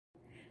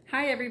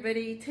Hi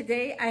everybody,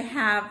 today I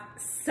have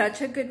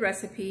such a good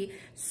recipe,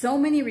 so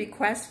many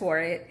requests for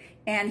it,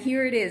 and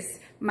here it is,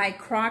 my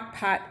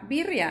Crockpot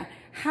birria.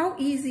 How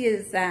easy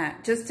is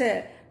that? Just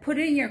to put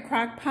it in your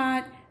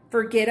Crockpot,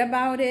 forget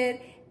about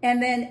it,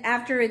 and then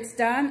after it's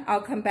done,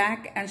 I'll come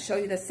back and show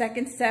you the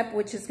second step,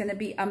 which is gonna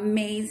be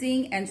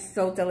amazing and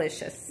so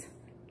delicious.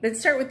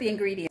 Let's start with the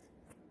ingredients.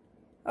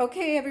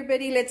 Okay,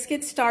 everybody, let's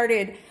get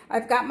started.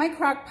 I've got my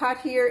crock pot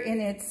here and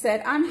it's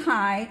set on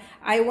high.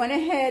 I went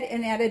ahead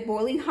and added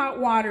boiling hot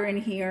water in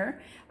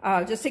here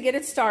just to get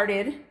it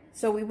started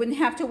so we wouldn't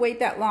have to wait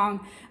that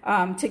long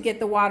to get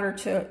the water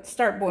to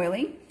start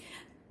boiling.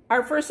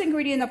 Our first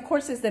ingredient, of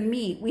course, is the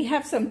meat. We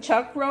have some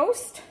chuck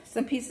roast,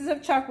 some pieces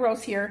of chuck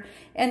roast here,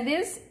 and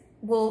this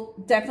will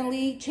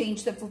definitely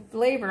change the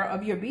flavor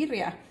of your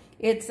birria.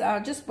 It's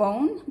just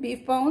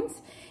beef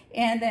bones.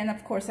 And then,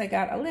 of course, I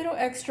got a little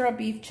extra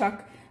beef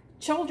chuck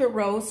shoulder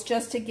roast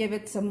just to give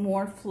it some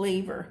more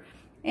flavor.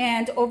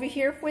 And over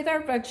here with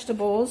our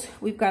vegetables,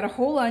 we've got a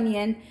whole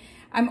onion.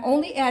 I'm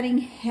only adding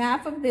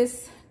half of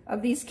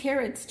these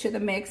carrots to the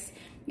mix.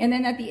 And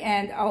then at the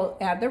end, I'll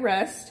add the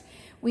rest.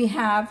 We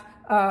have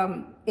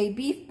a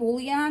beef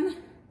bouillon,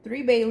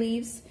 3 bay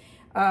leaves,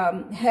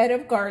 head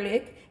of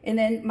garlic, and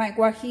then my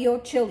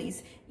guajillo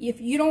chilies.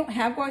 If you don't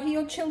have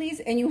guajillo chilies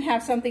and you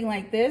have something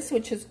like this,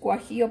 which is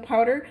guajillo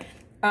powder,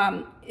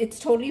 it's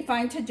totally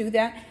fine to do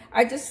that.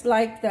 I just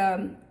like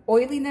the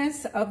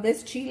oiliness of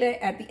this chile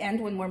at the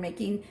end when we're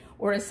making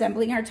or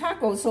assembling our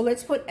tacos. So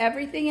let's put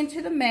everything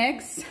into the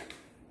mix.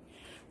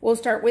 We'll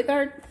start with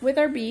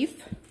our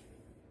beef.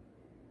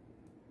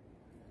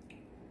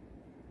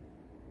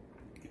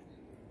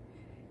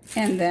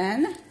 And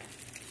then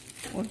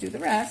we'll do the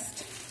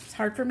rest. It's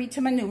hard for me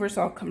to maneuver,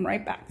 so I'll come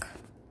right back.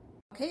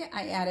 Okay,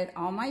 I added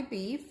all my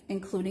beef,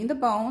 including the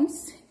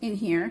bones, in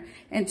here.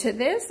 And to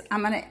this,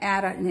 I'm gonna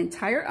add an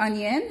entire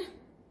onion.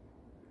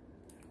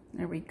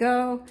 There we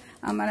go.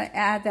 I'm gonna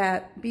add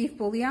that beef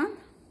bouillon.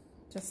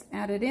 Just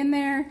add it in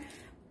there.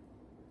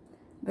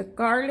 The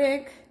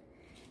garlic.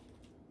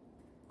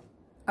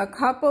 A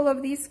couple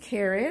of these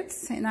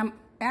carrots. And I'm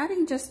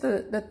adding just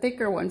the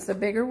thicker ones, the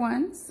bigger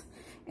ones,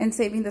 and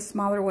saving the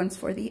smaller ones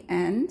for the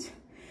end.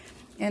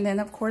 And then,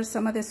 of course,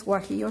 some of this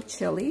guajillo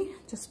chili.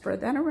 Just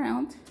spread that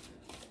around.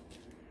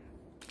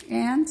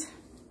 And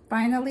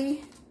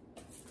finally,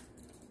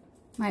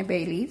 my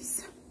bay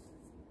leaves.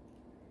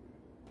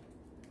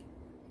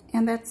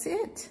 And that's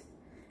it.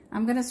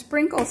 I'm gonna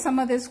sprinkle some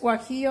of this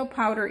guajillo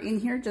powder in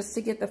here just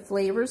to get the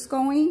flavors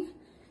going.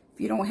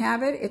 If you don't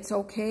have it, it's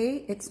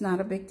okay. It's not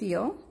a big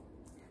deal.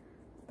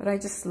 But I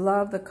just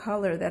love the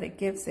color that it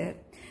gives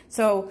it.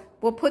 So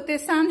we'll put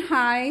this on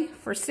high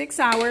for 6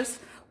 hours.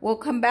 We'll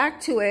come back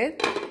to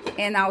it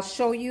and I'll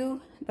show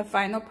you the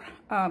final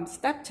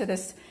step to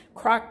this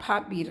crock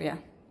pot birria.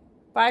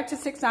 5 to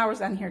 6 hours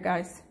on here,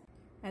 guys.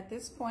 At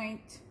this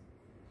point,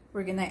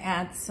 we're gonna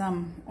add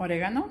some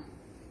oregano.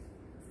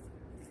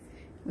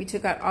 We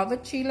took out all the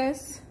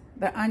chiles,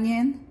 the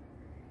onion,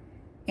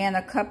 and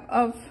a cup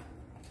of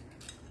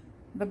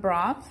the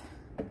broth.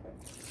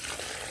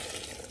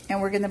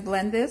 And we're gonna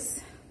blend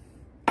this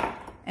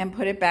and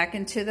put it back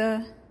into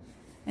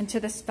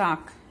the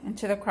stock,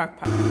 into the crock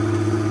pot.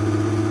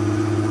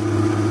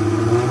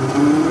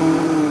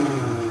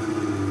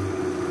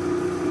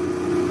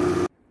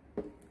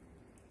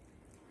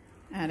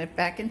 Add it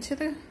back into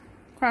the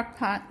crock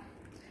pot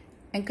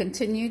and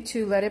continue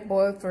to let it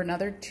boil for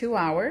another 2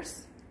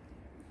 hours.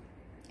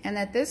 And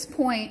at this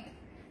point,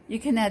 you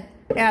can add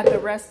the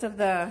rest of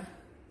the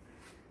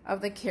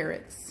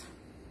carrots.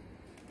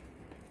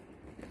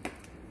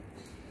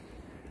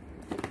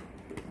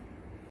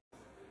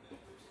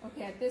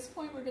 Okay, at this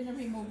point, we're gonna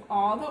remove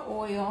all the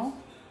oil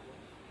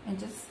and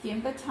just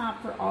skim the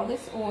top for all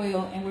this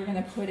oil, and we're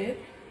gonna put it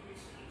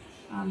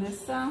on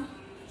this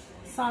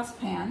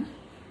saucepan.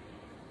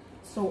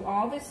 So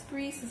all this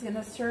grease is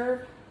gonna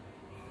serve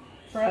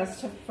for us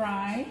to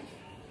fry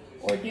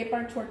or dip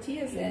our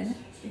tortillas in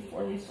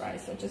before we fry.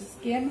 So just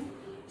skim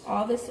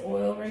all this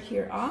oil right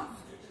here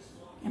off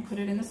and put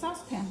it in the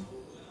saucepan.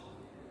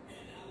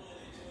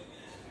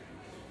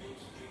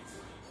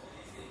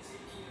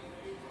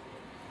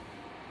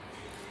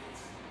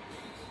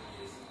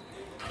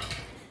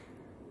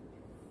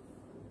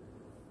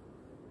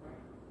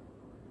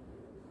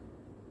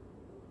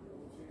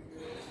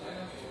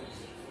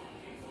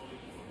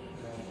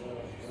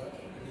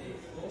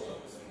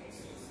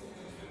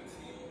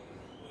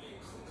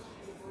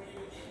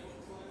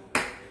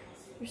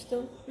 You're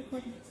still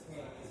recording?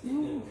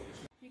 No.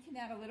 You can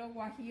add a little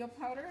guajillo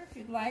powder if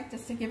you'd like,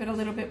 just to give it a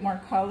little bit more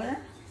color.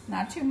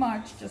 Not too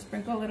much, just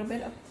sprinkle a little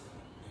bit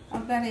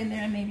of that in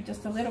there, and maybe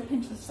just a little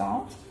pinch of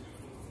salt.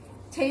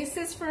 Taste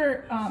this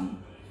for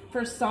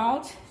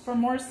salt, for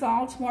more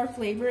salt, more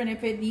flavor, and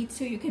if it needs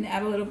to, you can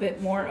add a little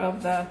bit more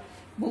of the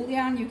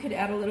bouillon. You could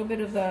add a little bit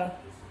of the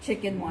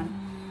chicken one.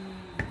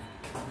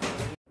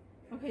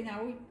 Okay,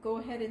 now we go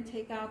ahead and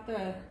take out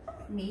the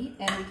meat,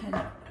 and we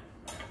can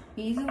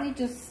easily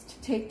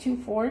just take 2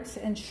 forks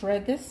and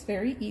shred this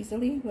very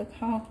easily. Look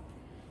how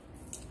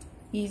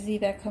easy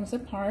that comes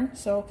apart.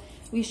 So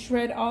we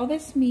shred all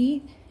this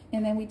meat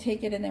and then we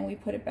take it and then we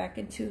put it back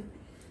into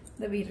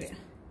the birria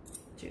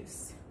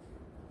juice.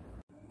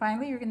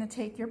 Finally, you're gonna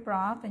take your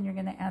broth and you're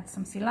gonna add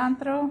some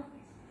cilantro,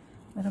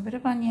 a little bit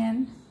of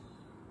onion,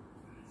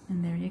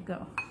 and there you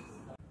go.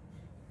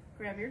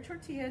 Grab your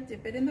tortilla,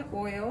 dip it in the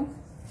oil,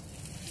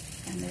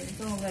 and there you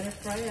go. Let it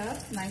fry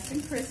up, nice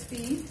and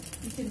crispy.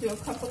 You can do a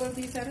couple of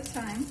these at a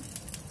time.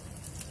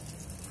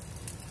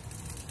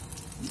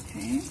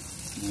 Okay,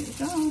 there you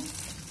go.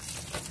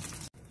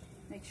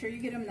 Make sure you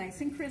get them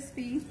nice and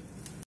crispy.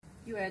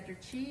 You add your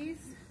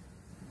cheese.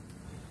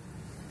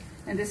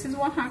 And this is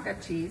Oaxaca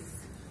cheese.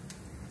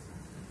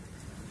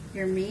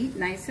 Your meat,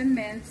 nice and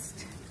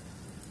minced.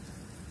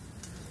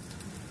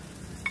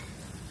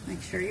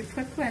 Make sure you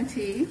put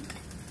plenty.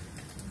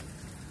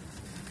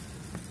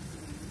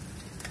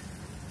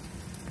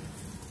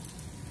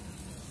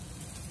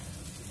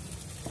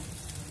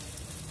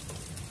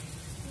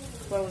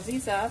 Close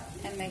these up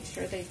and make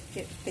sure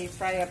they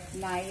fry up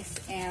nice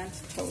and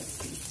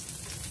toasty.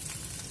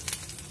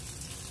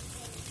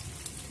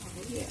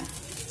 Oh yeah,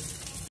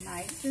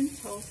 nice and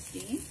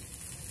toasty.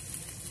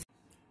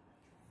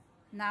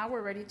 Now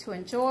we're ready to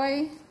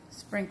enjoy.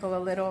 Sprinkle a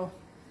little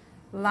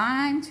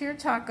lime to your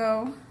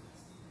taco,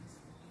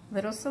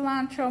 little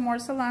cilantro, more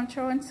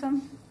cilantro, and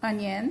some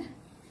onion.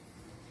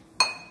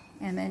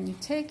 And then you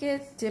take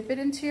it, dip it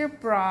into your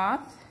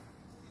broth.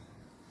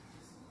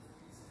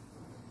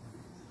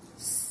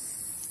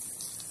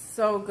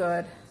 So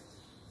good,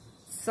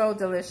 so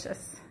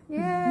delicious.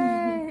 Yay!